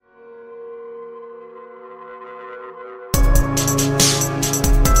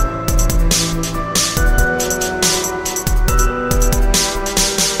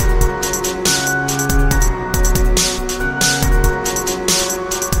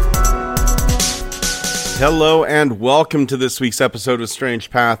Hello and welcome to this week's episode of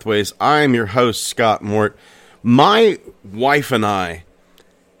Strange Pathways. I'm your host, Scott Mort. My wife and I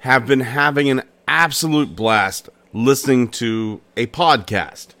have been having an absolute blast listening to a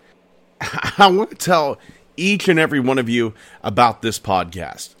podcast. I want to tell each and every one of you about this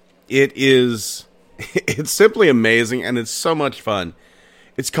podcast. It's simply amazing and it's so much fun.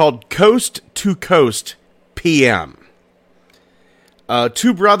 It's called Coast to Coast PM.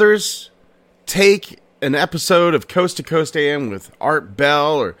 Two brothers take an episode of Coast to Coast AM with Art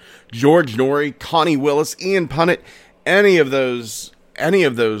Bell or George Norrie, Connie Willis, Ian Punnett, any of those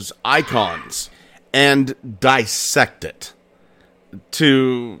icons, and dissect it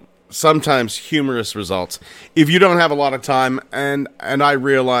to sometimes humorous results. If you don't have a lot of time, and I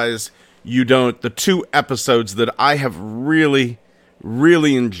realize you don't, the two episodes that I have really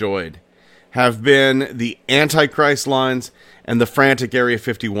enjoyed have been the Antichrist lines and the frantic Area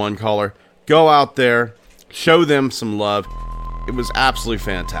 51 caller. Go out there, show them some love. It was absolutely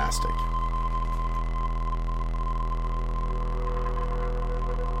fantastic.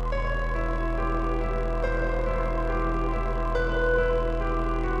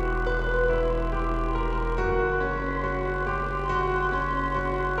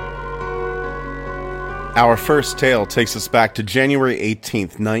 Our first tale takes us back to January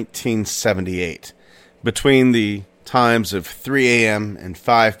 18th, 1978, between the times of 3 a.m. and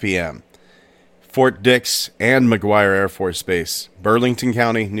 5 p.m., Fort Dix and McGuire Air Force Base, Burlington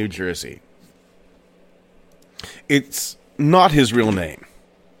County, New Jersey. It's not his real name.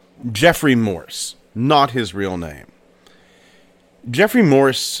 Jeffrey Morse, not his real name. Jeffrey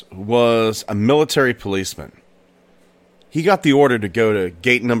Morse was a military policeman. He got the order to go to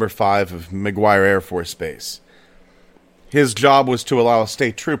gate number 5 of McGuire Air Force Base. His job was to allow a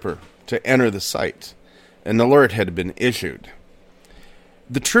state trooper to enter the site. An alert had been issued.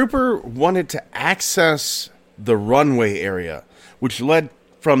 The trooper wanted to access the runway area, which led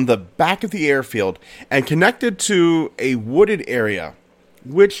from the back of the airfield and connected to a wooded area,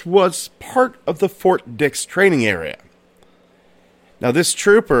 which was part of the Fort Dix training area. Now, this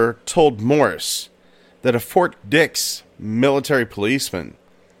trooper told Morse that a Fort Dix military policeman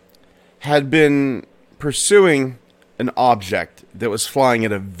had been pursuing an object that was flying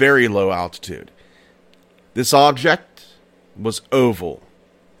at a very low altitude. This object was oval,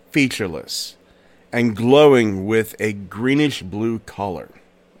 featureless, and glowing with a greenish-blue color.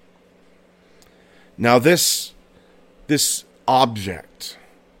 Now this object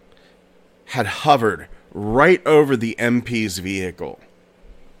had hovered right over the MP's vehicle.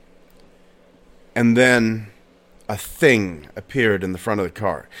 And then a thing appeared in the front of the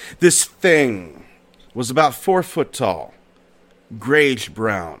car. This thing was about 4 foot tall,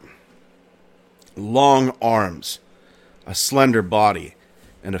 grayish-brown, long arms, a slender body,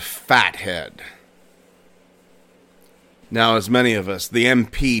 and a fat head. Now, as many of us, the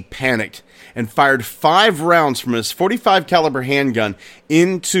MP panicked and fired 5 rounds from his .45 caliber handgun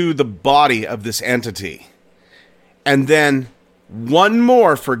into the body of this entity. And then one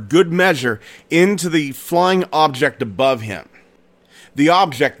more for good measure into the flying object above him. The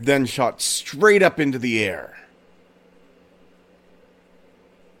object then shot straight up into the air.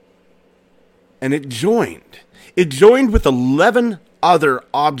 And it joined. It joined with 11 other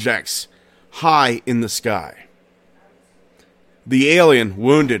objects high in the sky. The alien,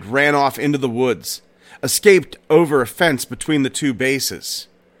 wounded, ran off into the woods, escaped over a fence between the two bases,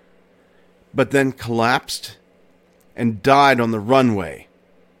 but then collapsed and died on the runway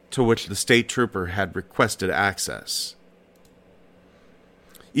to which the state trooper had requested access.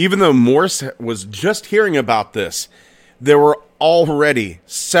 Even though Morse was just hearing about this, there were already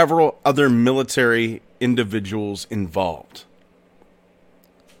several other military individuals involved.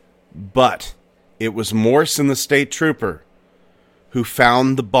 But it was Morse and the state trooper who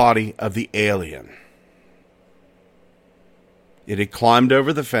found the body of the alien. It had climbed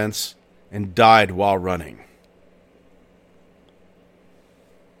over the fence and died while running.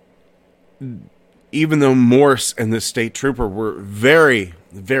 Even though Morse and the state trooper were very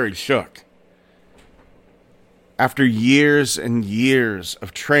shook, after years and years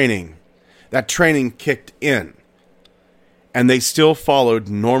of training, that training kicked in, and they still followed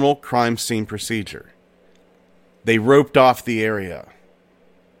normal crime scene procedure. They roped off the area.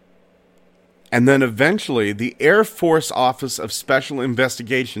 And then eventually, the Air Force Office of Special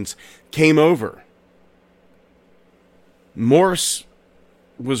Investigations came over. Morse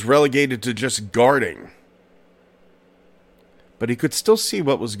was relegated to just guarding, but he could still see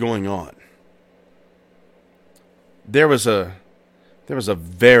what was going on. There was a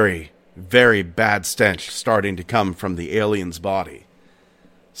very, very bad stench starting to come from the alien's body.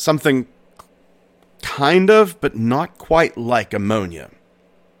 Something kind of, but not quite like ammonia.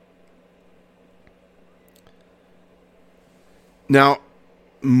 Now,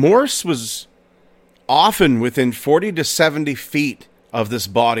 Morse was often within 40 to 70 feet of this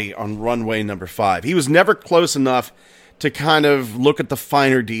body on runway number 5. He was never close enough to kind of look at the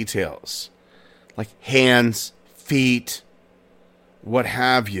finer details, like hands, feet, what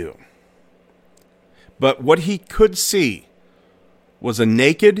have you. But what he could see was a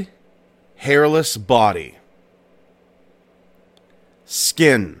naked, hairless body.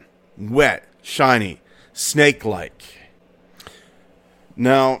 Skin, wet, shiny, snake-like.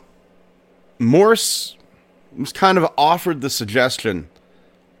 Now, Morse was kind of offered the suggestion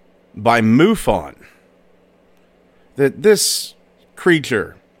by MUFON that this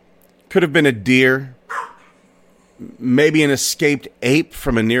creature could have been a deer, maybe an escaped ape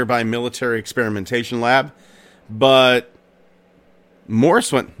from a nearby military experimentation lab, but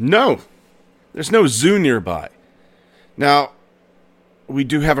Morse went, no, there's no zoo nearby. Now, we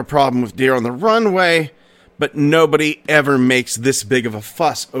do have a problem with deer on the runway, but nobody ever makes this big of a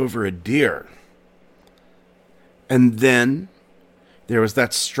fuss over a deer. And then there was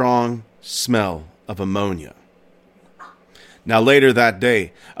that strong smell of ammonia. Now, later that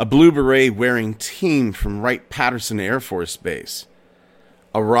day, a blue beret wearing team from Wright-Patterson Air Force Base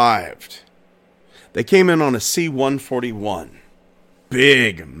arrived. They came in on a C-141.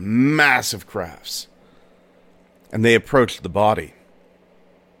 Big, massive crafts. And they approached the body.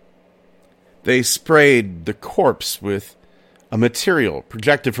 They sprayed the corpse with a material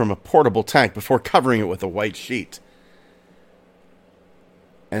projected from a portable tank before covering it with a white sheet.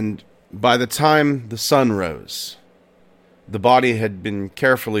 And by the time the sun rose, the body had been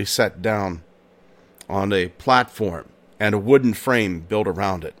carefully set down on a platform and a wooden frame built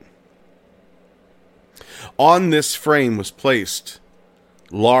around it. On this frame was placed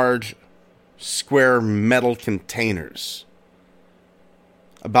large, square metal containers,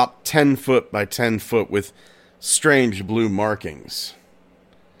 about 10 foot by 10 foot with strange blue markings.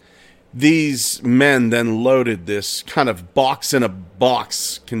 These men then loaded this kind of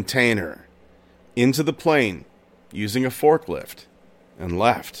box-in-a-box container into the plane using a forklift and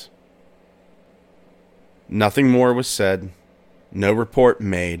left. Nothing more was said, no report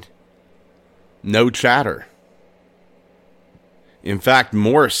made, no chatter. In fact,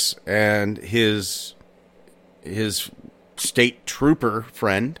 Morse and his state trooper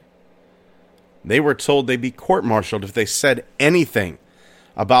friend, they were told they'd be court-martialed if they said anything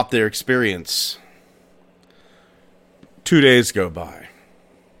about their experience. 2 days go by.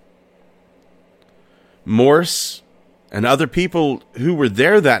 Morse and other people who were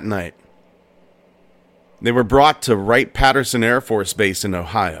there that night, they were brought to Wright-Patterson Air Force Base in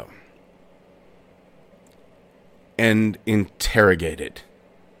Ohio and interrogated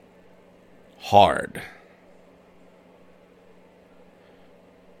hard.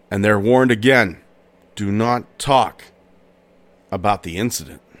 And they're warned again, do not talk about the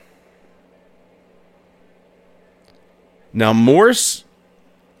incident. Now, Morse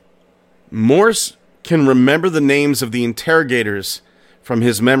can remember the names of the interrogators from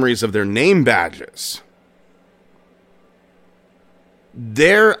his memories of their name badges.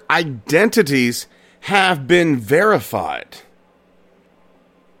 Their identities have been verified.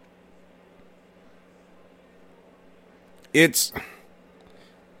 That's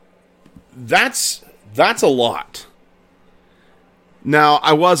a lot. Now,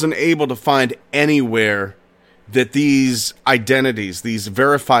 I wasn't able to find anywhere that these identities, these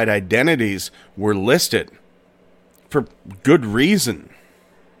verified identities, were listed for good reason.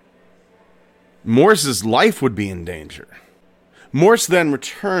 Morse's life would be in danger. Morse then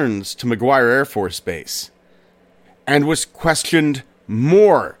returns to McGuire Air Force Base and was questioned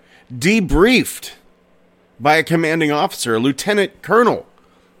more, debriefed by a commanding officer, a lieutenant colonel.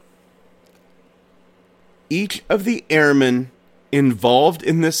 Each of the airmen involved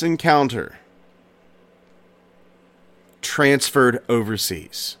in this encounter transferred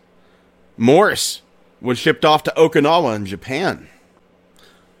overseas. Morse was shipped off to Okinawa in Japan.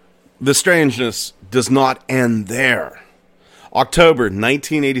 The strangeness does not end there. October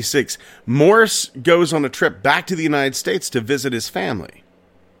 1986, Morse goes on a trip back to the United States to visit his family.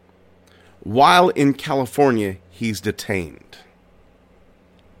 While in California, he's detained.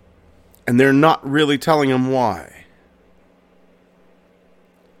 And they're not really telling him why.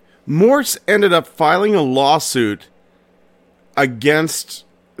 Morse ended up filing a lawsuit against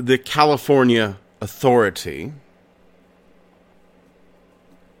the California Authority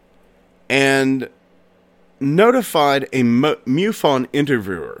and notified a MUFON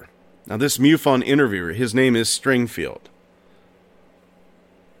interviewer. Now, this MUFON interviewer, his name is Stringfield.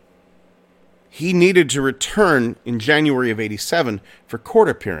 he needed to return in January of 87 for court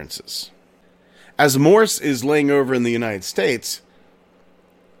appearances. As Morse is laying over in the United States,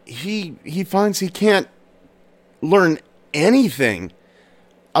 he finds he can't learn anything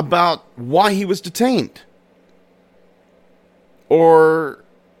about why he was detained. Or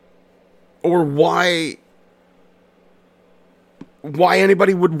why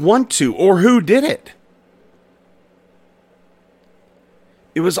anybody would want to, or who did it.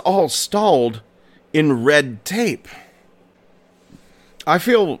 It was all stalled in red tape. I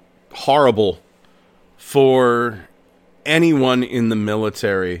feel horrible for anyone in the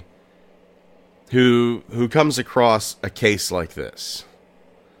military who comes across a case like this.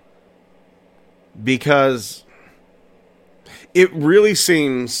 Because it really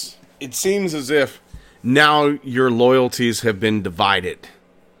seems as if now your loyalties have been divided.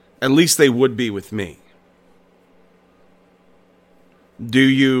 At least they would be with me. Do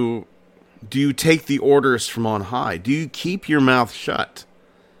you take the orders from on high? Do you keep your mouth shut?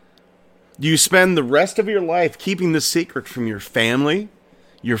 Do you spend the rest of your life keeping the secret from your family,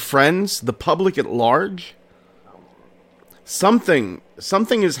 your friends, the public at large? Something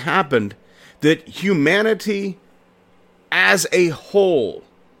has happened that humanity as a whole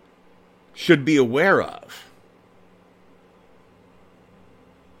should be aware of.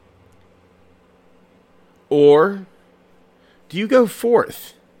 Or do you go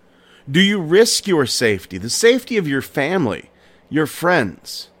forth? Do you risk your safety, the safety of your family, your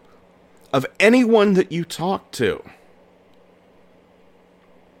friends, of anyone that you talk to?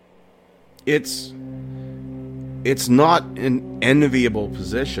 It's not an enviable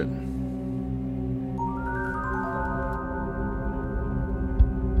position.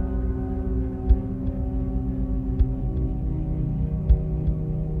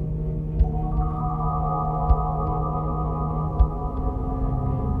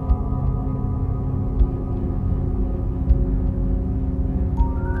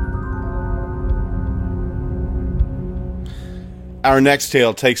 Our next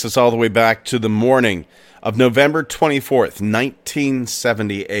tale takes us all the way back to the morning of November 24th,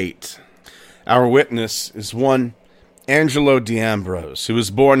 1978. Our witness is one Angelo D'Ambrose, who was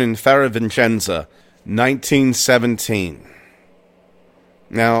born in Ferravicenza, 1917.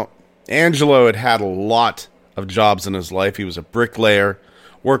 Now, Angelo had a lot of jobs in his life. He was a bricklayer,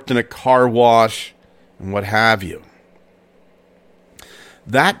 worked in a car wash, and what have you.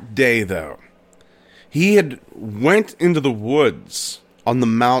 That day, though, he had went into the woods on the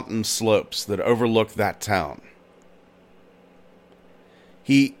mountain slopes that overlooked that town.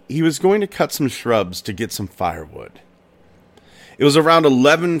 He was going to cut some shrubs to get some firewood. It was around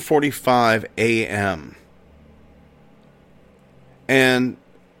 11:45 a.m. And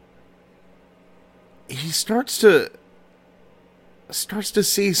he starts to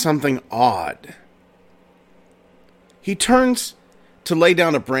see something odd. He turns to lay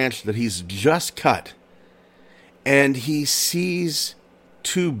down a branch that he's just cut, and he sees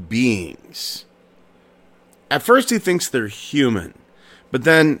two beings. At first he thinks they're human, but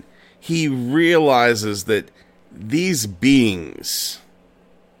then he realizes that these beings,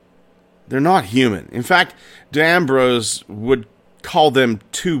 they're not human. In fact, D'Ambrose would call them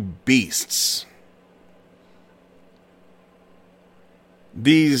two beasts.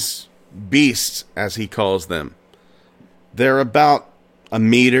 These beasts, as he calls them, they're about a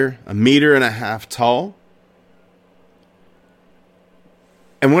meter and a half tall.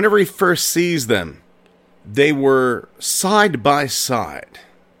 And whenever he first sees them, they were side by side.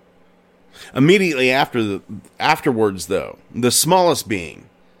 Immediately afterwards, though, the smallest being,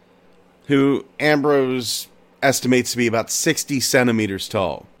 who Ambrose estimates to be about 60 centimeters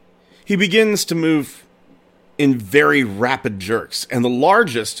tall, he begins to move in very rapid jerks. And the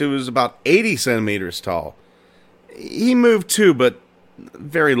largest, who is about 80 centimeters tall, he moved too, but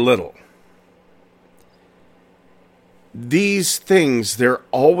very little. These things, they're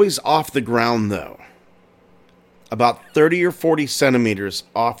always off the ground, though. About 30 or 40 centimeters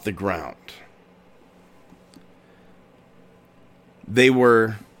off the ground. They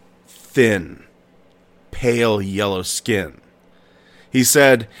were thin, pale yellow skin. He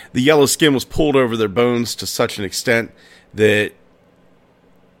said the yellow skin was pulled over their bones to such an extent that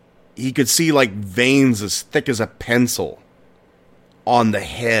he could see like veins as thick as a pencil on the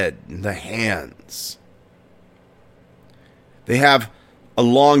head and the hands. They have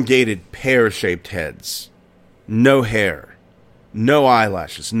elongated pear-shaped heads, no hair, no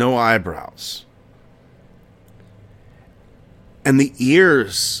eyelashes, no eyebrows. And the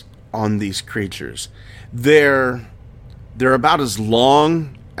ears on these creatures, they're about as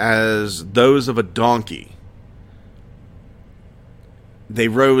long as those of a donkey. They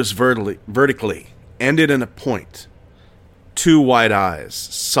rose vertically, ended in a point. 2 wide eyes,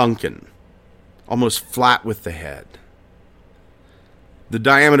 sunken, almost flat with the head. The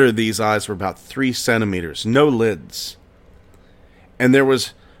diameter of these eyes were about 3 centimeters, no lids. And there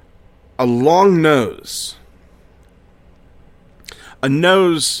was a long nose. A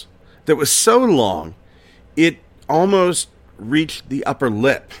nose that was so long, it almost reached the upper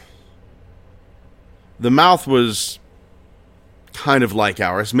lip. The mouth was kind of like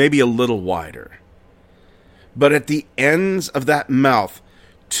ours, maybe a little wider. But at the ends of that mouth,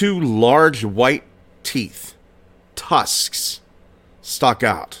 2 large white teeth, tusks, stuck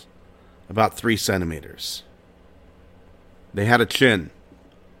out about 3 centimeters. They had a chin,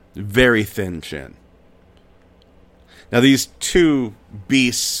 very thin chin. Now these 2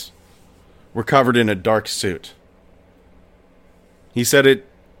 beasts were covered in a dark suit. He said it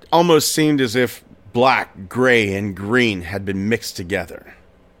almost seemed as if black, gray, and green had been mixed together.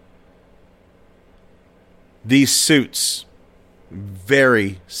 These suits,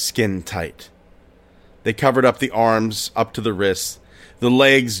 very skin tight. They covered up the arms up to the wrists, the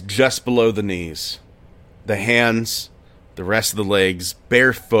legs just below the knees, the hands, the rest of the legs,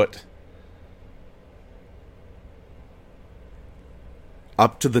 barefoot,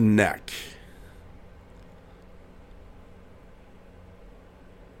 up to the neck.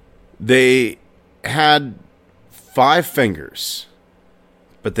 They had 5 fingers,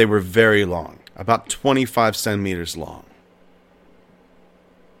 but they were very long, about 25 centimeters long.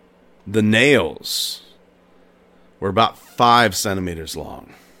 The nails were about 5 centimeters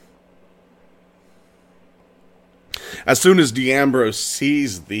long. As soon as D'Ambrose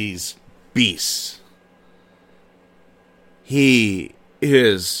sees these beasts, he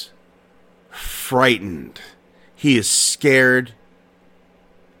is frightened. He is scared,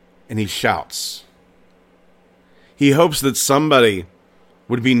 and he shouts. He hopes that somebody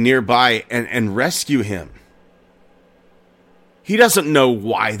would be nearby and rescue him. He doesn't know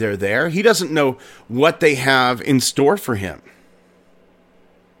why they're there. He doesn't know what they have in store for him.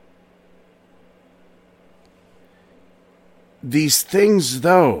 These things,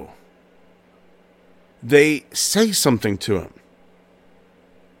 though, they say something to him.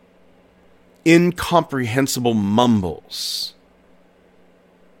 Incomprehensible mumbles.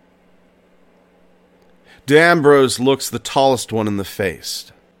 D'Ambrose looks the tallest one in the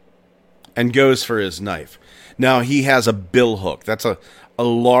face and goes for his knife. Now, he has a bill hook. That's a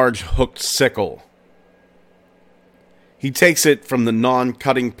large hooked sickle. He takes it from the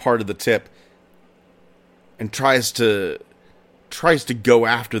non-cutting part of the tip and tries to go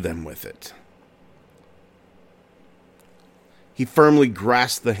after them with it. He firmly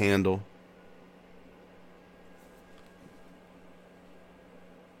grasps the handle.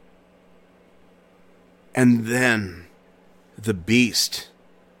 And then the beast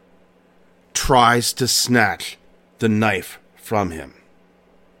tries to snatch the knife from him.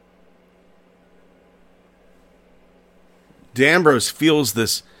 D'Ambrose feels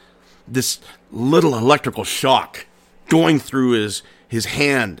this little electrical shock going through his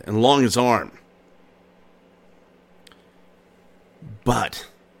hand and along his arm. But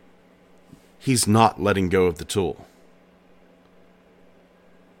he's not letting go of the tool.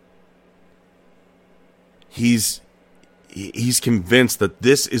 He's convinced that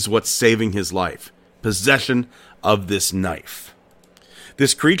this is what's saving his life. Possession of this knife.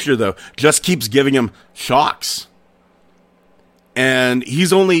 This creature, though, just keeps giving him shocks. And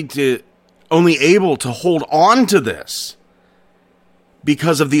he's only able to hold on to this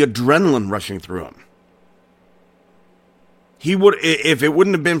because of the adrenaline rushing through him. He would, if it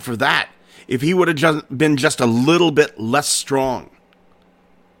wouldn't have been for that, if he would have been just a little bit less strong,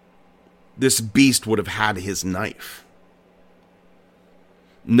 this beast would have had his knife.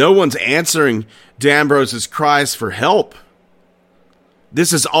 No one's answering D'Ambrose's cries for help.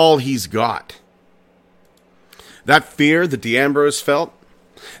 This is all he's got. That fear that D'Ambrose felt,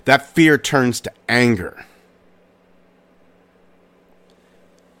 that fear turns to anger.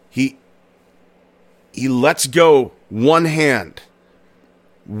 He lets go one hand.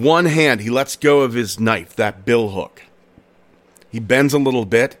 One hand, he lets go of his knife, that bill hook. He bends a little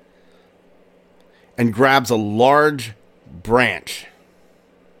bit and grabs a large branch.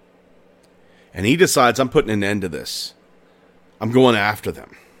 And he decides, I'm putting an end to this. I'm going after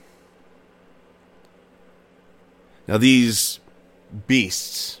them. Now these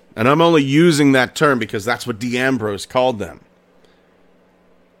beasts, and I'm only using that term because that's what D'Ambrose called them.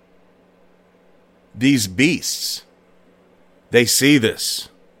 These beasts, they see this.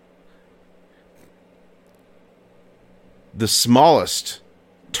 The smallest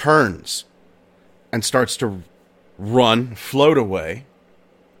turns and starts to run, float away,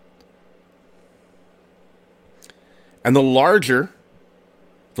 And the larger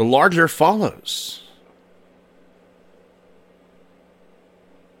follows.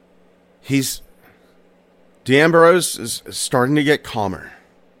 D'Ambrose is starting to get calmer.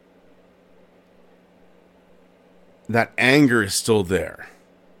 That anger is still there.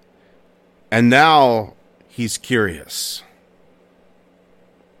 And now he's curious.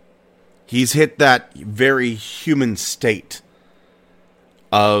 He's hit that very human state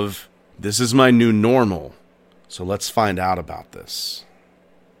of, this is my new normal, so let's find out about this.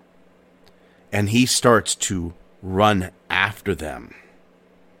 And he starts to run after them.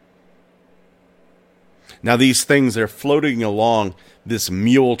 Now these things are floating along this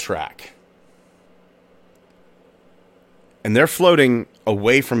mule track. And they're floating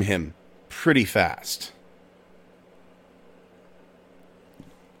away from him pretty fast.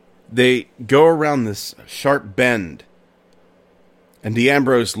 They go around this sharp bend, and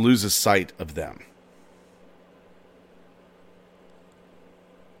D'Ambrose loses sight of them.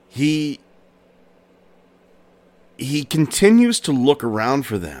 He continues to look around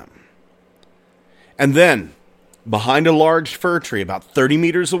for them. And then, behind a large fir tree about 30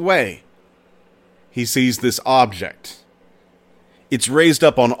 meters away, he sees this object. It's raised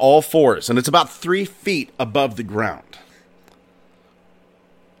up on all fours, and it's about 3 feet above the ground.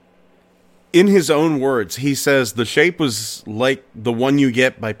 In his own words, he says the shape was like the one you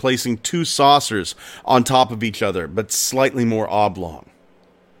get by placing 2 saucers on top of each other, but slightly more oblong.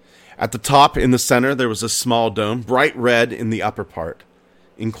 At the top, in the center, there was a small dome, bright red in the upper part,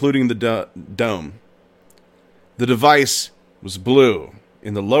 including the dome. The device was blue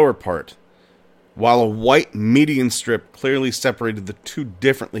in the lower part, while a white median strip clearly separated the 2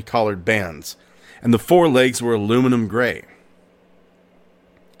 differently colored bands, and the 4 legs were aluminum gray.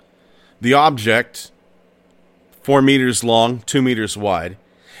 The object, 4 meters long, 2 meters wide,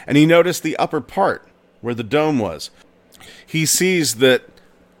 and he noticed the upper part, where the dome was. He sees that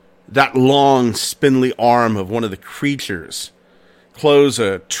long, spindly arm of one of the creatures close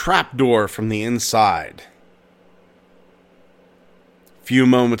a trapdoor from the inside. A few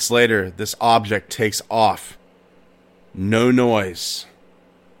moments later, this object takes off. No noise.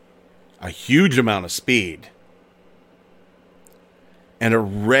 A huge amount of speed. And a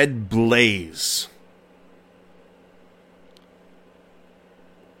red blaze.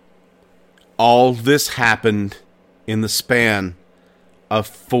 All this happened in the span of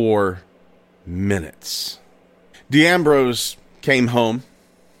 4 minutes. D'Ambrose came home,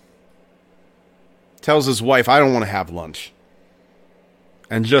 tells his wife, I don't want to have lunch,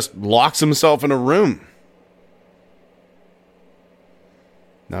 and just locks himself in a room.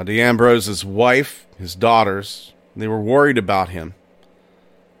 Now, D'Ambrose's wife, his daughters, they were worried about him.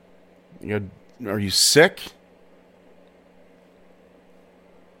 Are you sick?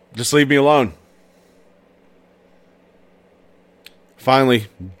 Just leave me alone. Finally,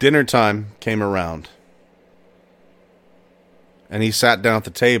 dinner time came around. And he sat down at the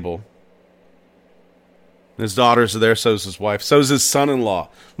table. His daughters are there, so's his wife. So's his son-in-law,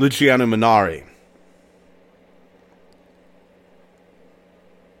 Luciano Minari.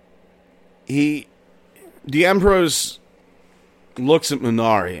 D'Ambrose looks at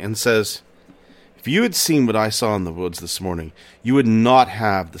Minari and says, if you had seen what I saw in the woods this morning, you would not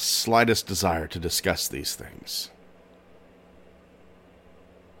have the slightest desire to discuss these things.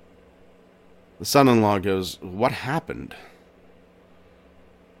 The son-in-law goes, what happened?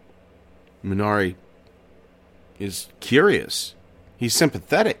 Minari is curious. He's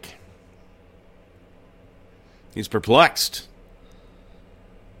sympathetic. He's perplexed.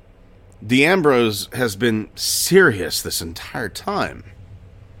 D'Ambrose has been serious this entire time.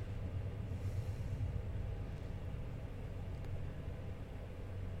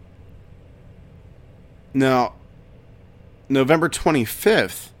 Now, November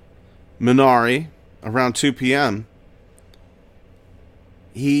 25th, Minari, around 2 p.m.,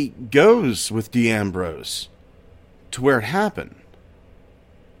 he goes with D'Ambrose to where it happened.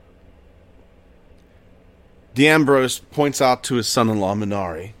 D'Ambrose points out to his son-in-law,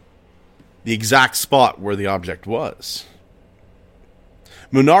 Minari, the exact spot where the object was.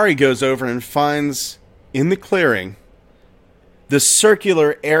 Minari goes over and finds in the clearing this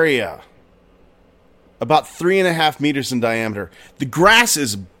circular area about 3.5 meters in diameter. The grass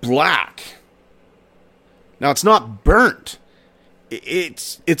is black. Now, it's not burnt.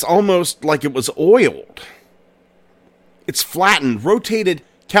 It's almost like it was oiled. It's flattened, rotated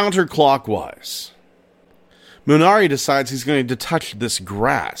counterclockwise. Minari decides he's going to touch this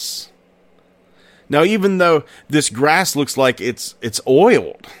grass. Now, even though this grass looks like it's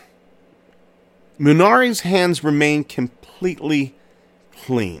oiled, Minari's hands remain completely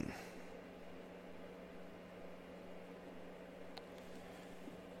clean.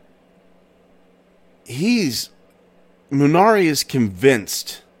 Munari is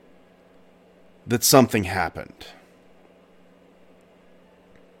convinced that something happened.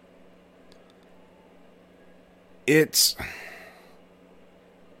 It's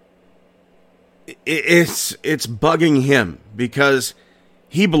bugging him because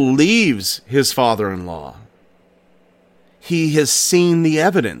he believes his father-in-law. He has seen the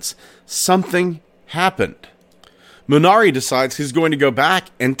evidence. Something happened. Munari decides he's going to go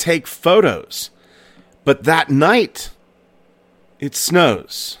back and take photos. But that night, it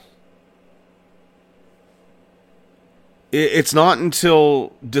snows. It's not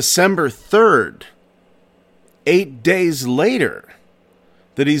until December 3rd, 8 days later,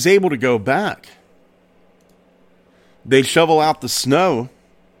 that he's able to go back. They shovel out the snow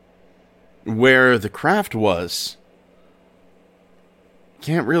where the craft was.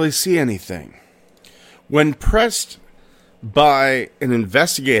 Can't really see anything. When pressed by an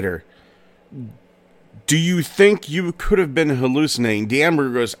investigator, do you think you could have been hallucinating?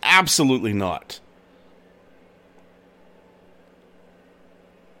 D'Ambro goes, absolutely not.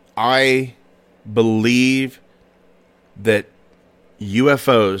 I believe that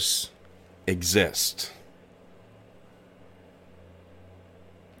UFOs exist.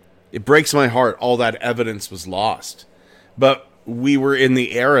 It breaks my heart all that evidence was lost. But we were in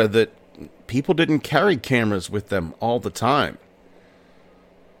the era that people didn't carry cameras with them all the time.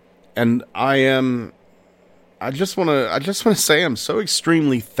 And I just want to say I'm so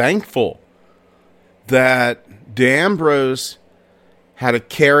extremely thankful that D'Ambro's had a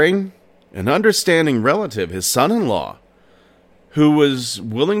caring and understanding relative, his son-in-law, who was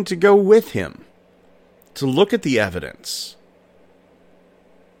willing to go with him to look at the evidence.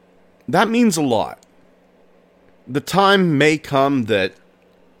 That means a lot. The time may come that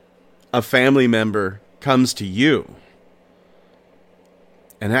a family member comes to you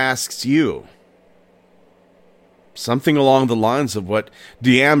and asks you something along the lines of what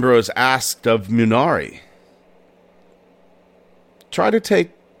D'Ambro's asked of Munari. Try to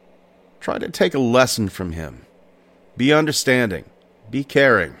take a lesson from him. Be understanding. Be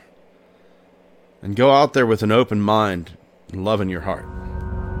caring. And go out there with an open mind and love in your heart.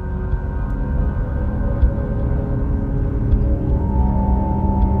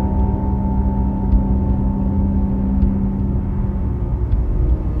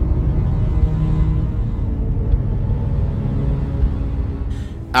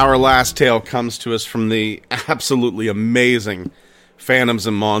 Our last tale comes to us from the absolutely amazing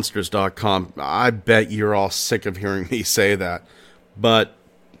phantomsandmonsters.com. I bet you're all sick of hearing me say that, but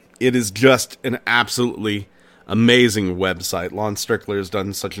it is just an absolutely amazing website. Lon Strickler has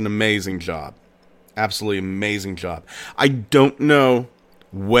done such an amazing job. Absolutely amazing job. I don't know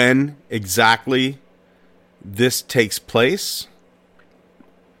when exactly this takes place,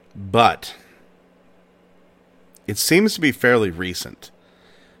 but it seems to be fairly recent.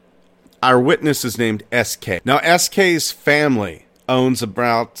 Our witness is named SK. Now, SK's family owns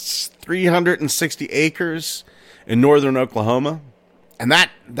about 360 acres in northern Oklahoma, and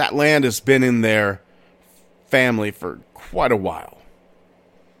that land has been in their family for quite a while.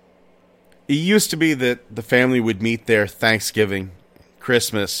 It used to be that the family would meet there Thanksgiving,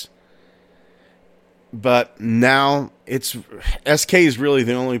 Christmas, but now SK is really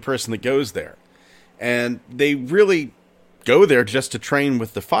the only person that goes there, and they really go there just to train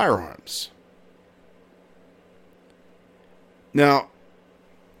with the firearms. Now,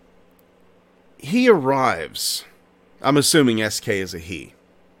 he arrives. I'm assuming SK is a he.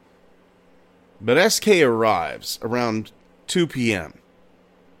 But SK arrives around 2 p.m.,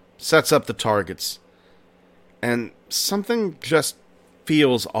 sets up the targets, and something just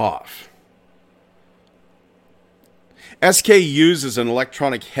feels off. SK uses an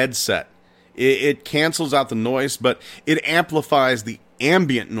electronic headset. It cancels out the noise, but it amplifies the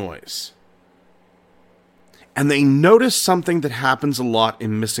ambient noise. And they notice something that happens a lot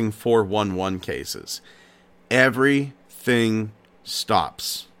in missing 411 cases. Everything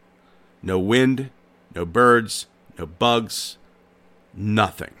stops. No wind, no birds, no bugs,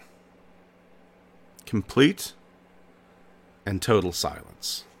 nothing. Complete and total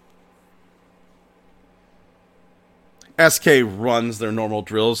silence. SK runs their normal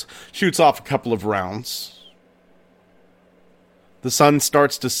drills, shoots off a couple of rounds. The sun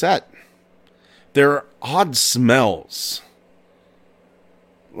starts to set. There are odd smells.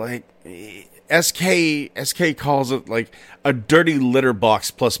 Like, SK calls it like a dirty litter box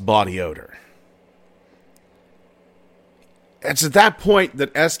plus body odor. It's at that point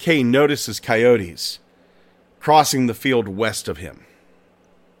that SK notices coyotes crossing the field west of him.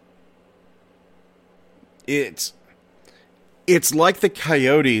 It's like the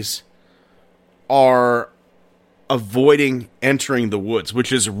coyotes are avoiding entering the woods,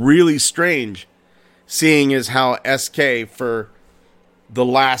 which is really strange, seeing as how SK for the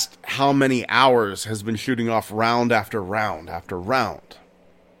last how many hours has been shooting off round after round after round.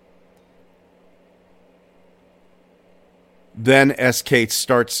 Then SK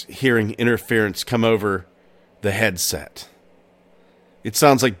starts hearing interference come over the headset. It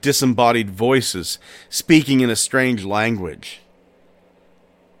sounds like disembodied voices speaking in a strange language.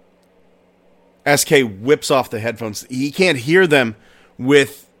 SK whips off the headphones. He can't hear them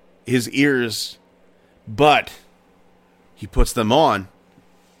with his ears, but he puts them on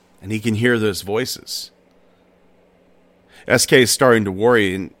and he can hear those voices. SK is starting to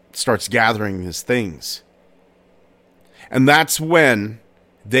worry and starts gathering his things. And that's when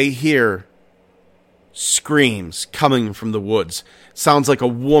they hear screams coming from the woods. Sounds like a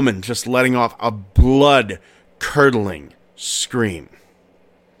woman just letting off a blood-curdling scream.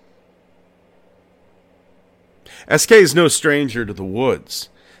 SK is no stranger to the woods.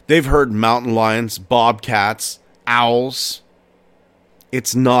 They've heard mountain lions, bobcats, owls.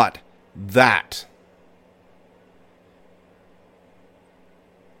 It's not that.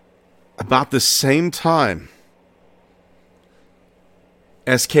 About the same time,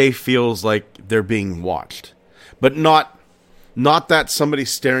 SK feels like they're being watched. But not that somebody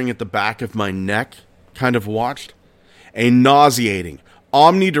staring at the back of my neck kind of watched. A nauseating,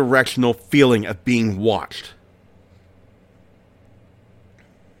 omnidirectional feeling of being watched.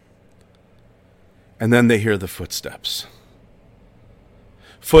 And then they hear the footsteps.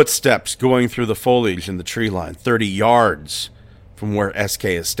 Footsteps going through the foliage in the tree line, 30 yards from where SK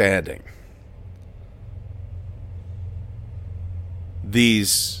is standing.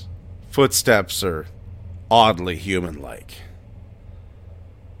 These footsteps are oddly human-like.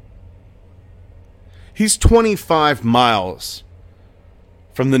 He's 25 miles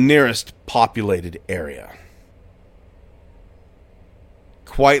from the nearest populated area.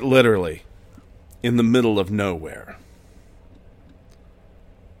 Quite literally, in the middle of nowhere.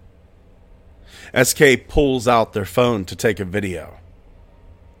 SK pulls out their phone to take a video.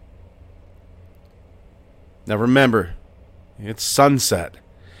 Now remember, it's sunset.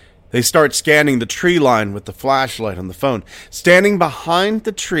 They start scanning the tree line with the flashlight on the phone. Standing behind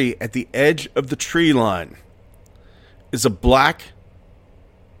the tree at the edge of the tree line is a black,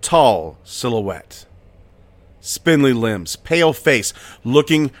 tall silhouette. Spindly limbs, pale face,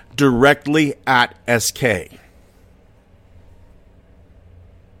 looking directly at SK.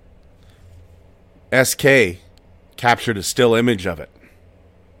 SK captured a still image of it.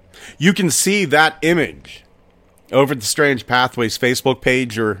 You can see that image over at the Strange Pathways Facebook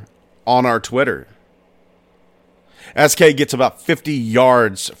page or on our Twitter. SK gets about 50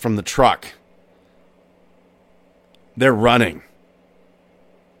 yards from the truck. They're running.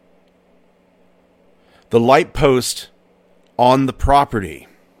 The light post on the property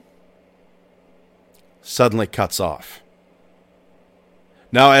suddenly cuts off.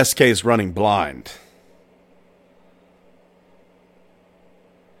 Now SK is running blind.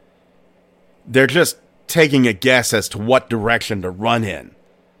 They're just taking a guess as to what direction to run in.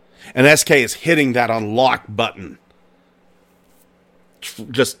 And SK is hitting that unlock button.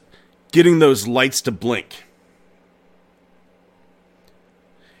 Just getting those lights to blink.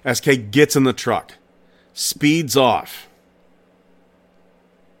 SK gets in the truck. Speeds off.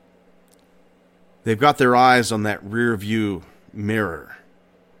 They've got their eyes on that rear view mirror.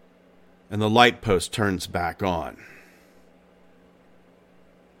 And the light post turns back on.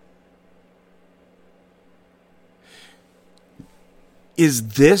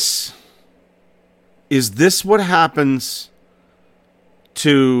 Is this what happens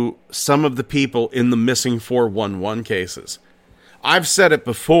to some of the people in the missing 411 cases? I've said it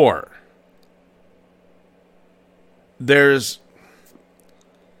before. There's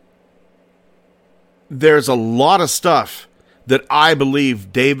a lot of stuff that I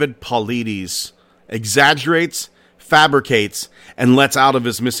believe David Paulides exaggerates, fabricates, and lets out of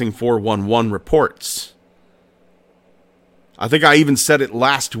his missing 411 reports. I think I even said it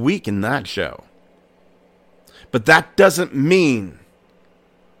last week in that show. But that doesn't mean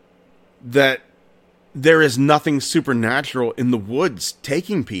that there is nothing supernatural in the woods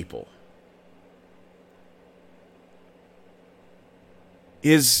taking people.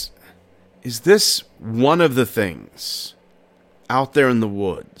 Is this one of the things out there in the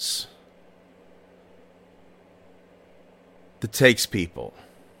woods that takes people?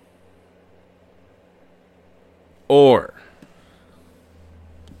 Or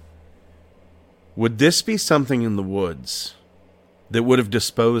would this be something in the woods that would have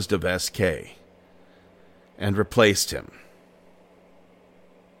disposed of SK and replaced him?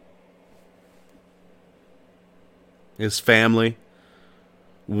 his family,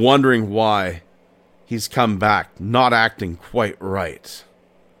 wondering why he's come back, not acting quite right.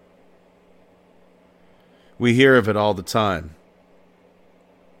 We hear of it all the time.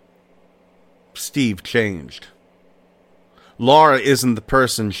 Steve changed. Laura isn't the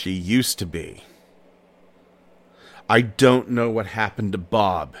person she used to be. I don't know what happened to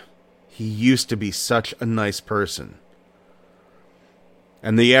Bob. He used to be such a nice person.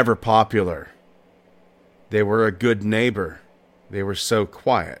 And the ever popular. They were a good neighbor. They were so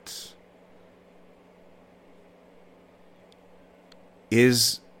quiet.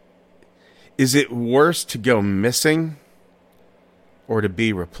 Is it worse to go missing or to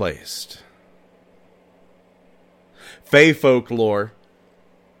be replaced? Fae folklore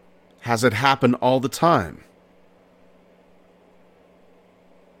has it happen all the time.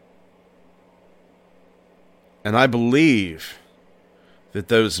 And I believe that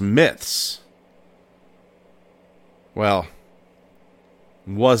those myths, well,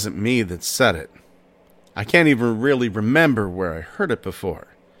 wasn't me that said it. I can't even really remember where I heard it before.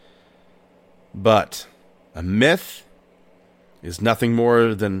 But a myth is nothing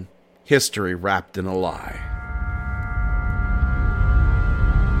more than history wrapped in a lie.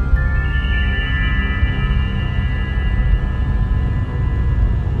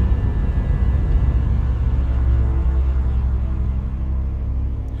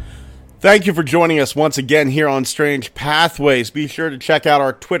 Thank you for joining us once again here on Strange Pathways. Be sure to check out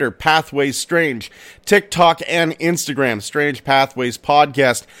our Twitter, Pathways Strange, TikTok, and Instagram, Strange Pathways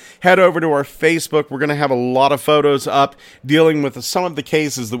Podcast. Head over to our Facebook. We're going to have a lot of photos up dealing with some of the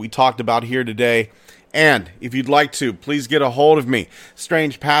cases that we talked about here today. And if you'd like to, please get a hold of me,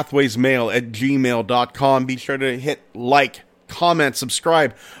 strangepathwaysmail@gmail.com. Be sure to hit like, comment,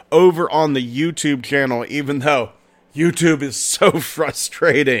 subscribe over on the YouTube channel, even though YouTube is so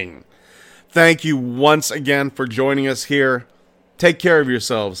frustrating. Thank you once again for joining us here. Take care of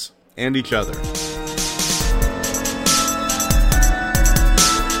yourselves and each other.